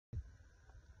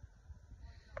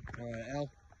Alright, Al.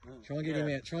 Try and get him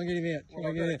out. Try and get him out. Try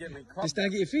and get him out. Just don't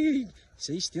get your finger.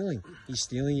 See, he's stealing. He's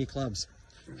stealing your clubs.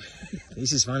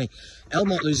 This is funny. Al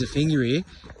might lose a finger here,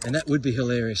 and that would be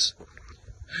hilarious.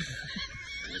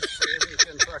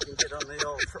 Get on the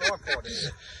old tripod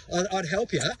here. I'd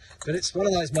help you, but it's one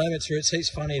of those moments where it's heaps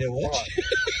funny to watch.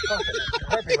 Right.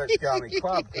 Happy let's go on my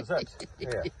club, because that's...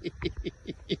 Yeah.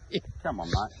 Come on,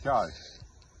 mate, go.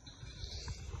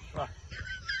 Right.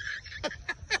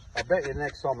 I bet you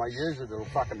next time I use it, it'll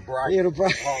fucking break. Yeah, it'll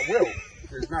break. Oh, it will.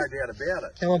 There's no doubt about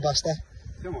it. Come on, Buster.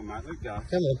 Come on, mate, let's go.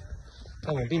 Come on.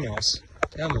 Come on, be nice.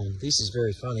 Come on. This is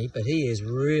very funny, but he has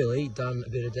really done a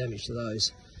bit of damage to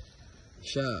those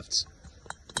shafts.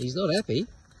 He's not happy.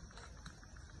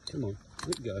 Come on,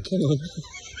 let go. Come on.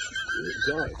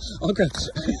 Go. Okay.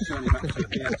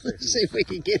 Let's see if we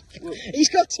can get him. He's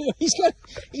got to.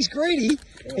 He's greedy.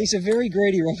 He's a very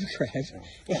greedy rubber crab.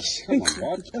 Come on,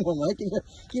 bud. Come on, mate.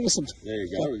 Give us some. There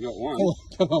you go. We got one.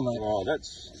 Come on, mate. Oh,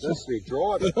 that's the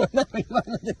driver. No, we won't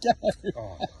let it go.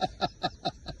 Oh.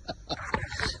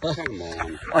 Come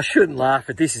on. I shouldn't laugh,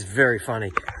 but this is very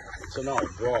funny. It's an old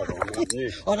driver. I'm not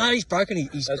new. Oh no, he's broken.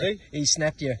 Has he? He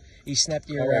snapped your. He snapped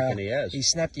your. I reckon he has. He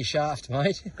snapped your shaft,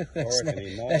 mate. I reckon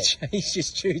he might. He's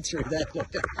just chewed through that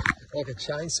like a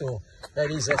chainsaw.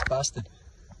 That's busted.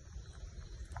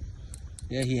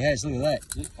 Yeah, he has. Look at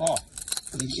that. Oh.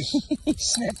 He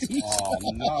snapped his. Oh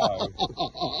no.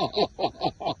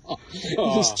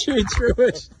 He's chewed through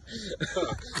it.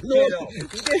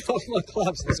 Get off my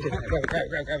clubs. Let's get it.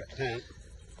 Grab it.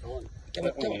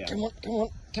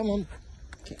 Come on.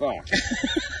 Fuck.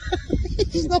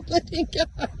 He's not letting go.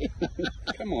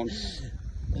 Come on.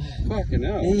 Fucking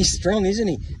hell. He's strong, isn't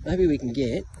he? Maybe we can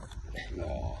get.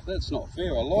 Oh, that's not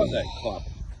fair. I like that club.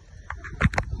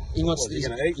 He wants. He's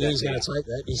going to eat that. He's going to take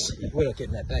that. We're not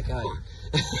getting that back, are you?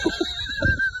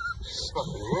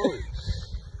 Fucking rude.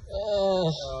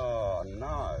 Oh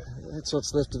no. That's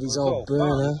what's left of his old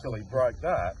burner. Until he broke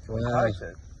that. Wow.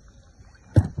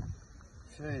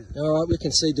 Jeez. Alright, we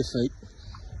can see defeat.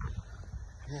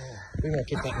 We're going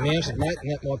to get that mounted, mate, and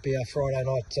that might be our Friday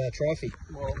night trophy.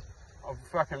 Well, I'm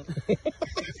fucking...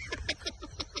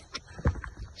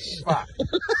 Fuck.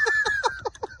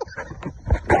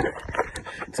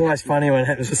 It's always funny when it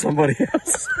happens to somebody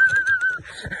else.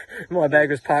 My bag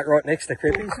was parked right next to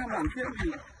Crippy. Someone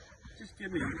just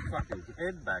give me your fucking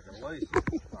head back at least.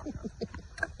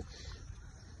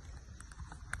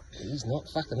 He's not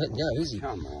fucking letting go, is he?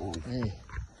 Come on. Yeah.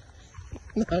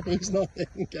 No, he's not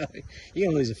letting go. You're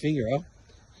going to lose a finger, huh?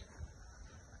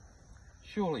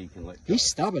 Surely you can let go. He's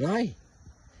stubborn, eh?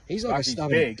 He's like a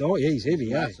stubborn dog. Yeah, he's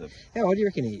heavy, eh? How old do you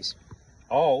reckon he is?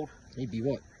 Old? He'd be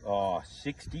what? Oh,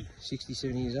 60. 60,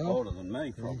 70 years old? Older than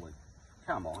me, probably.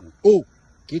 Yeah. Come on. Oh,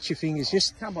 get your fingers.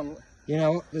 Just come on. You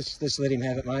know what? Let's let him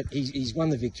have it, mate. He's won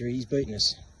the victory. He's beaten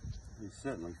us. He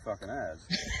certainly fucking has.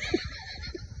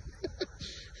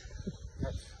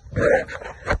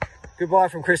 Goodbye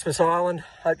from Christmas Island.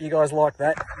 Hope you guys like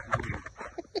that.